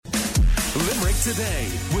Limerick Today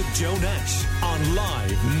with Joe Nash on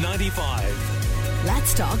Live 95.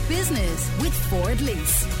 Let's talk business with Ford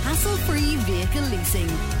Lease. Hassle-free vehicle leasing.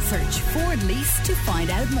 Search Ford Lease to find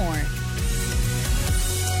out more.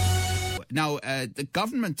 Now, the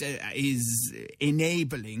government is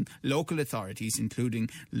enabling local authorities, including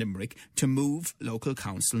Limerick, to move local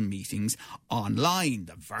council meetings online,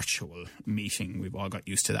 the virtual meeting. We've all got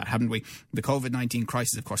used to that, haven't we? The COVID-19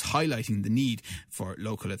 crisis, of course, highlighting the need for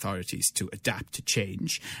local authorities to adapt to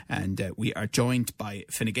change. And we are joined by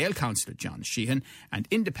Fine Gael Councillor John Sheehan and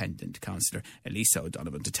Independent Councillor Elisa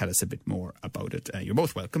O'Donovan to tell us a bit more about it. You're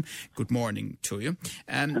both welcome. Good morning to you.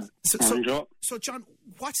 So, John,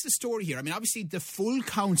 what's the story here? I mean, obviously the full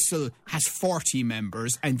council has 40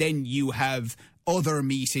 members and then you have other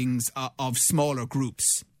meetings of smaller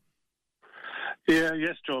groups.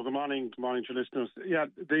 Yes, Joe. Good morning. Good morning to listeners. Yeah,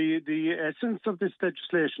 the essence of this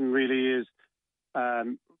legislation really is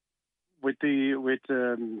with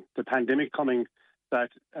the pandemic coming,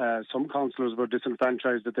 that some councillors were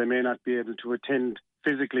disenfranchised, that they may not be able to attend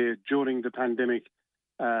physically during the pandemic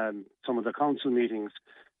some of the council meetings.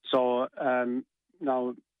 So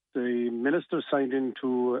now the minister signed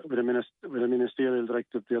into with a ministerial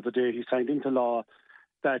directive the other day. He signed into law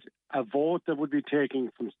that a vote that would be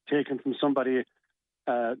taken from somebody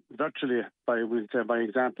virtually, by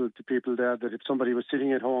example, to people there, that if somebody was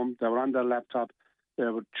sitting at home, they were on their laptop, they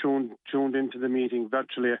were tuned into the meeting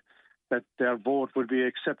virtually, that their vote would be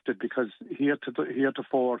accepted, because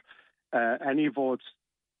heretofore any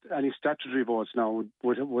statutory votes now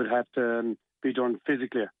would have to be done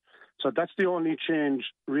physically. So that's the only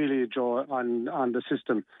change, really, Joe, on the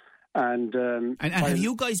system. And have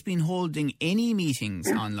you guys been holding any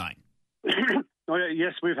meetings online?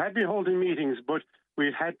 Yes, we've been holding meetings, but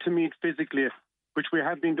we had to meet physically, which we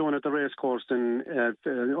have been doing at the racecourse and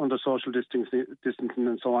under social distancing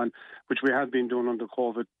and so on, which we have been doing under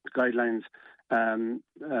COVID guidelines.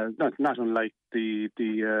 Not unlike the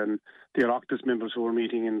Oireachtas members who were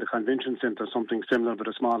meeting in the convention centre, something similar but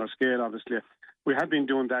a smaller scale, obviously. We have been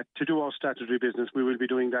doing that to do our statutory business. We will be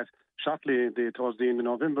doing that shortly, towards the end of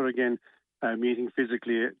November again, meeting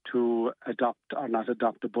physically to adopt or not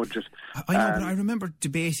adopt the budget. I know, but I remember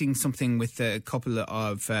debating something with a couple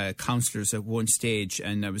of councillors at one stage,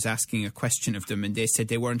 and I was asking a question of them, and they said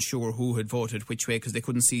they weren't sure who had voted which way because they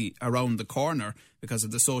couldn't see around the corner because of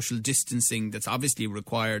the social distancing that's obviously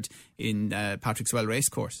required in Patrickswell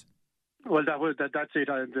Racecourse. Well, that's it.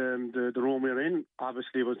 The room we're in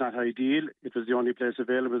obviously was not ideal. It was the only place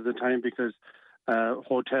available at the time because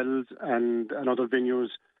hotels and other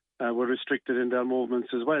venues were restricted in their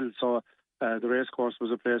movements as well. So the racecourse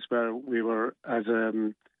was a place where we were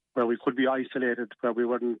where we could be isolated, where we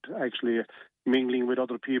weren't actually mingling with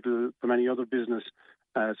other people from any other business.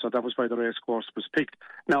 So that was why the racecourse was picked.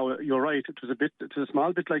 Now, you're right. It was a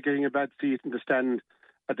small bit like getting a bad seat in the stand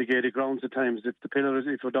at the gated grounds at times. If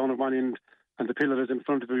you're down at one end and the pillar is in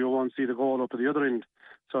front of you, you won't see the goal up at the other end.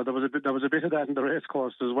 So there was a bit of that in the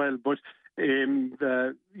racecourse as well. But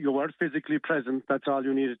you were physically present. That's all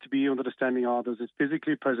you needed to be under the standing orders, is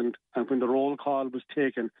physically present. And when the roll call was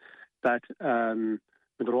taken, you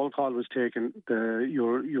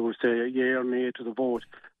would say yea or nay to the vote,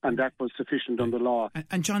 and that was sufficient under law.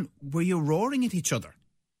 And John, were you roaring at each other?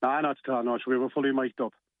 No, not at all. No, we were fully mic'd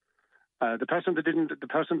up. The person that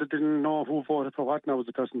didn't know who voted for what now was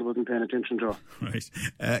the person that wasn't paying attention, Joe. Right.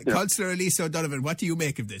 Councillor Elisa O'Donovan, what do you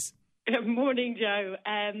make of this? Morning, Joe.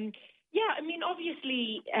 I mean,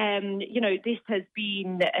 obviously, this has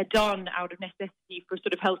been done out of necessity for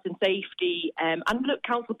sort of health and safety. And look,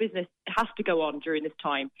 council business has to go on during this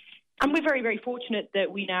time. And we're very, very fortunate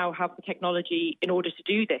that we now have the technology in order to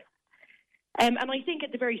do this. And I think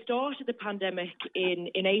at the very start of the pandemic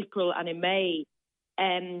in April and in May,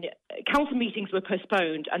 council meetings were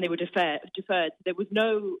postponed and they were deferred. There was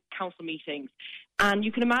no council meetings. And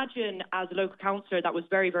you can imagine, as a local councillor, that was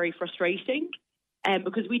very, very frustrating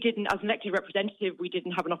because we didn't, as an elected representative, we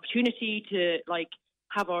didn't have an opportunity to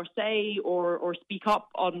have our say or speak up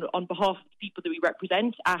on behalf of the people that we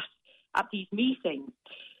represent at these meetings.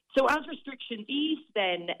 So as restrictions eased,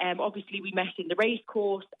 then obviously we met in the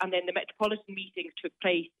racecourse, and then the metropolitan meetings took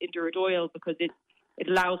place in Duradoyle because it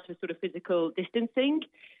allows for sort of physical distancing.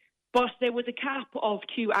 But there was a cap of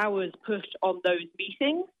 2 hours put on those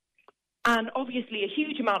meetings. And obviously a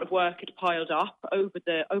huge amount of work had piled up over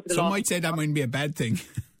the Some might say that might be a bad thing.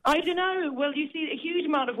 I don't know. Well, you see, a huge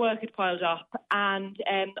amount of work had piled up, and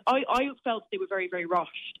I felt they were very, very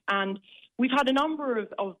rushed. And we've had a number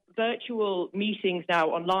of virtual meetings now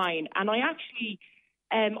online, and I actually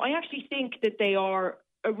think that they are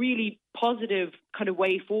a really positive kind of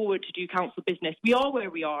way forward to do council business. We are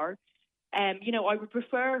where we are. I would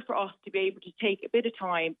prefer for us to be able to take a bit of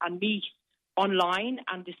time and meet online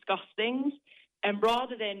and discuss things, and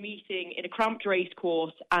rather than meeting in a cramped race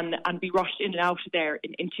course and be rushed in and out of there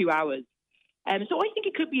in 2 hours. So I think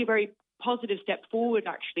it could be a very positive step forward,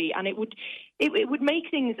 actually, and it would make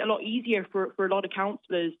things a lot easier for a lot of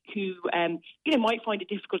councillors who might find it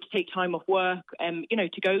difficult to take time off work,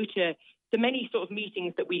 to go to the many sort of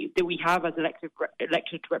meetings that we have as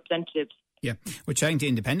elected representatives. Yeah, we're chatting to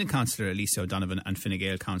Independent Councillor Elisa O'Donovan and Fine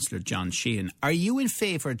Gael Councillor John Sheehan. Are you in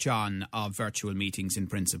favour, John, of virtual meetings in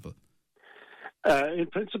principle? In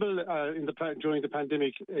principle, during the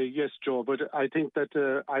pandemic, yes, Joe. But I think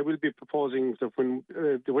that I will be proposing that when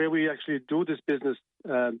the way we actually do this business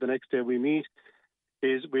the next day we meet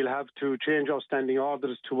is we'll have to change our standing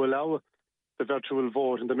orders to allow the virtual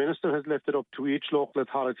vote. And the Minister has left it up to each local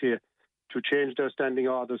authority to change their standing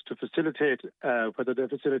orders to facilitate, whether they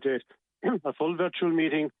facilitate a full virtual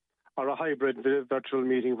meeting or a hybrid virtual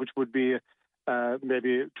meeting, which would be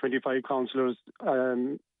maybe 25 councillors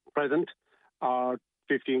present or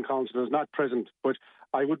 15 councillors not present. But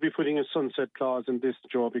I would be putting a sunset clause in this,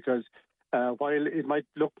 Joe, because while it might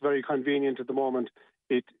look very convenient at the moment,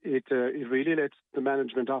 it really lets the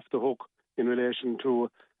management off the hook in relation to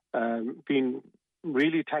being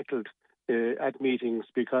really tackled at meetings,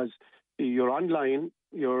 because you're online,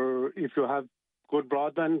 if you have good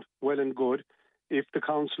broadband, well and good. If the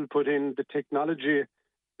council put in the technology,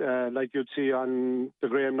 like you'd see on the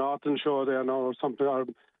Graham Norton show there now or something, or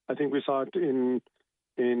I think we saw it in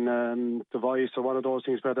The Voice or one of those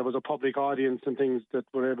things where there was a public audience and things that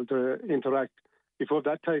were able to interact. If you have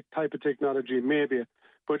that type of technology, maybe.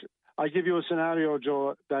 But I give you a scenario,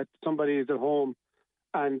 Joe, that somebody is at home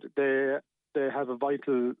and they have a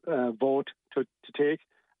vital vote to take,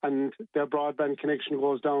 and their broadband connection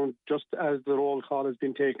goes down just as the roll call has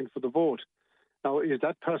been taken for the vote. Now, is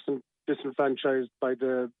that person disenfranchised by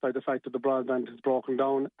the fact that the broadband has broken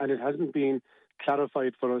down, and it hasn't been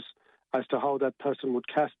clarified for us as to how that person would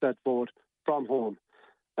cast that vote from home?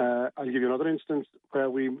 I'll give you another instance where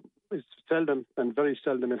it's seldom, and very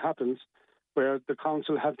seldom it happens, where the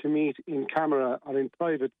council have to meet in camera or in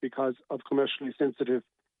private because of commercially sensitive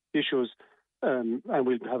issues. And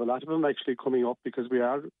we'll have a lot of them actually coming up, because we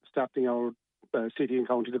are starting our city and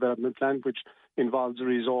county development plan, which involves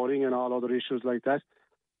rezoning and all other issues like that.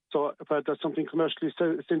 So if there's something commercially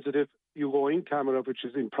sensitive, you go in camera, which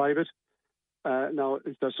is in private. Now,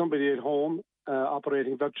 if there's somebody at home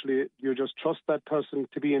operating virtually, you just trust that person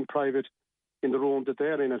to be in private in the room that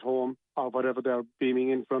they're in at home or whatever they're beaming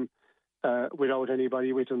in from, without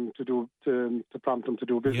anybody with them to prompt them to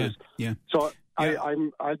do business. Yeah. So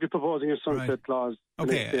I'll be proposing a sunset clause.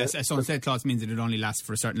 Okay, a sunset clause means that it only lasts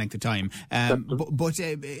for a certain length of time. But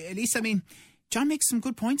Elisa, I mean, John makes some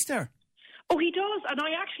good points there. Oh, he does, and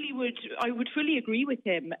I would fully agree with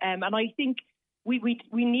him. And I think we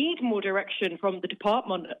need more direction from the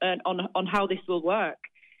department on how this will work.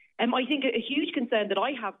 I think a huge concern that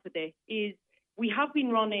I have for this is we have been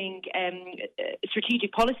running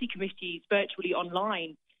strategic policy committees virtually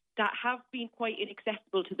online that have been quite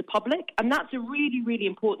inaccessible to the public, and that's a really, really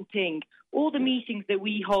important thing. All the meetings that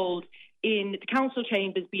we hold in the council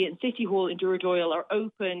chambers, be it in City Hall in Duradoyle, are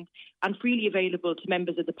open and freely available to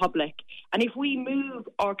members of the public. And if we move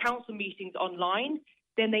our council meetings online,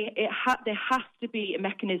 then there has to be a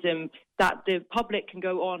mechanism that the public can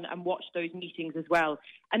go on and watch those meetings as well.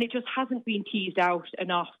 And it just hasn't been teased out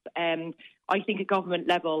enough, I think, at government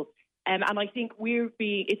level. And I think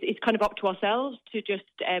it's kind of up to ourselves to just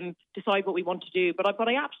decide what we want to do. But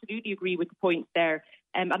I absolutely agree with the points there.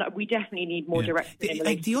 And we definitely need more direction.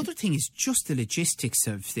 The other thing is just the logistics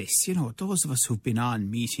of this. You know, those of us who've been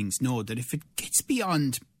on meetings know that if it gets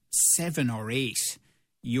beyond 7 or 8,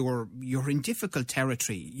 you're in difficult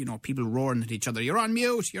territory. You know, people roaring at each other. You're on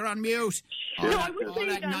mute. All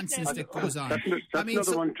that nonsense that goes on. That's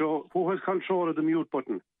another one, Joe. Who has control of the mute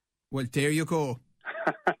button? Well, there you go.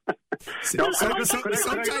 Sometimes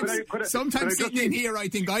sitting in here, I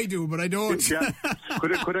think I do, but I don't. Yeah.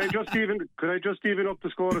 Could I just even up the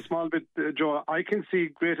score a small bit, Joe? I can see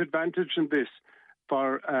great advantage in this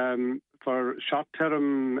for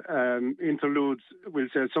short-term interludes. We'll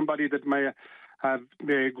say somebody that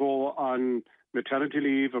may go on maternity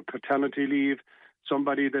leave or paternity leave.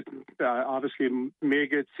 Somebody that obviously may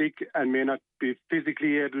get sick and may not be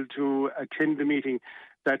physically able to attend the meeting,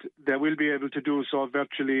 that they will be able to do so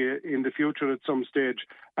virtually in the future at some stage.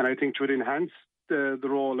 And I think it would enhance the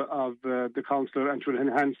role of the councillor, and should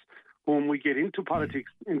enhance whom we get into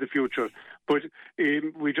politics in the future. But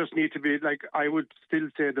we just need to be, like, I would still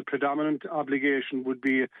say the predominant obligation would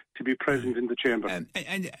be to be present in the chamber.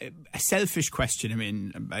 And a selfish question. I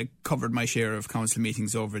mean, I covered my share of council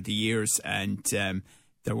meetings over the years, and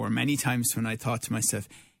there were many times when I thought to myself,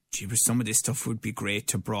 gee, some of this stuff would be great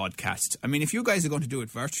to broadcast. I mean, if you guys are going to do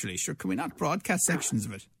it virtually, sure, can we not broadcast sections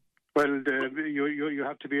of it? Well, you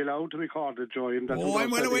have to be allowed to record it, Joy. And that's I'm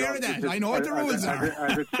well aware of that. I know what the rules are.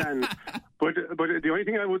 As it stands. But the only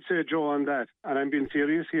thing I would say, Joe, on that, and I'm being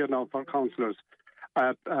serious here now for councillors,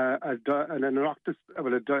 a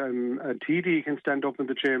TD can stand up in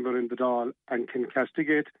the chamber in the Dáil and can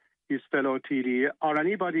castigate his fellow TD or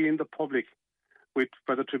anybody in the public with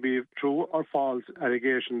whether to be true or false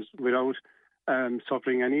allegations without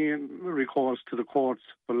suffering any recourse to the courts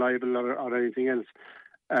for libel or anything else.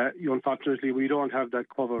 Unfortunately, we don't have that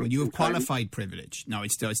cover. Well, you have qualified privilege. No,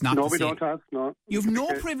 it's not. No, we don't have. No, you have no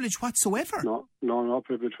privilege whatsoever. No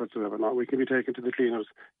privilege whatsoever. No, we can be taken to the cleaners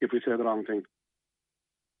if we say the wrong thing.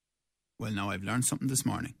 Well, now I've learned something this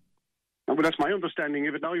morning. No, but that's my understanding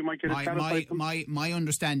of it. Now you might get my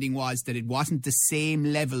understanding was that it wasn't the same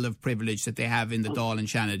level of privilege that they have in the Dáil and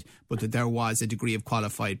Shannon, but that there was a degree of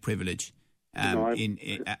qualified privilege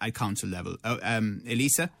at council level.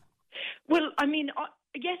 Elisa? Well, I mean,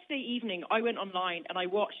 yesterday evening I went online and I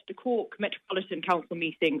watched the Cork Metropolitan Council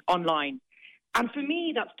meeting online. And for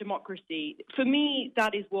me, that's democracy. For me,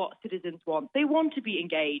 that is what citizens want. They want to be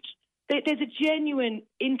engaged. There's a genuine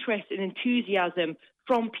interest and enthusiasm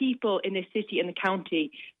from people in this city and the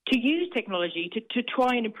county to use technology to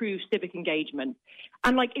try and improve civic engagement.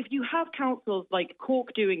 And like, if you have councils like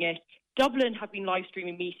Cork doing it, Dublin have been live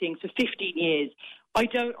streaming meetings for 15 years. I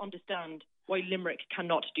don't understand why Limerick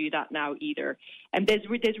cannot do that now either. And there's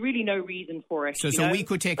really no reason for it. So we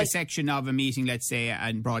could take a section of a meeting, let's say,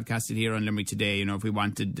 and broadcast it here on Limerick Today, you know, if we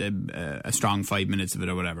wanted a strong 5 minutes of it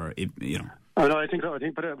or whatever, you know. Oh, no, I think so. I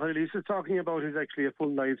think what Elisa's talking about is actually a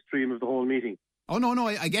full live stream of the whole meeting. Oh, no,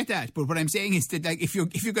 I get that. But what I'm saying is that, like, if you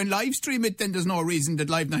can live stream it, then there's no reason that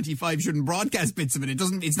Live 95 shouldn't broadcast bits of it.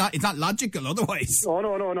 It's not logical otherwise. Oh,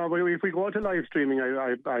 no. But if we go to live streaming,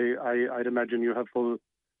 I'd imagine you have full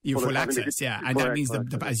access, yeah. And that means,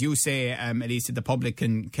 as you say, Elisa, the public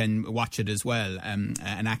can watch it as well and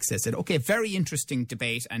access it. Okay, very interesting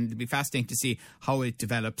debate, and it'll be fascinating to see how it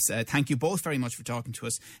develops. Thank you both very much for talking to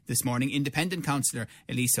us this morning. Independent Councillor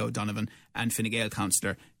Elisa O'Donovan and Fine Gael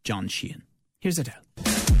Councillor John Sheehan. Here's Adele.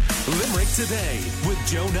 Limerick Today with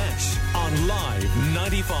Joe Nash on Live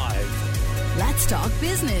 95. Let's talk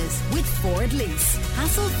business with Ford Lease.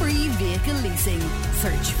 Hassle-free vehicle leasing.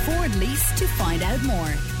 Search Ford Lease to find out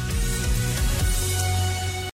more.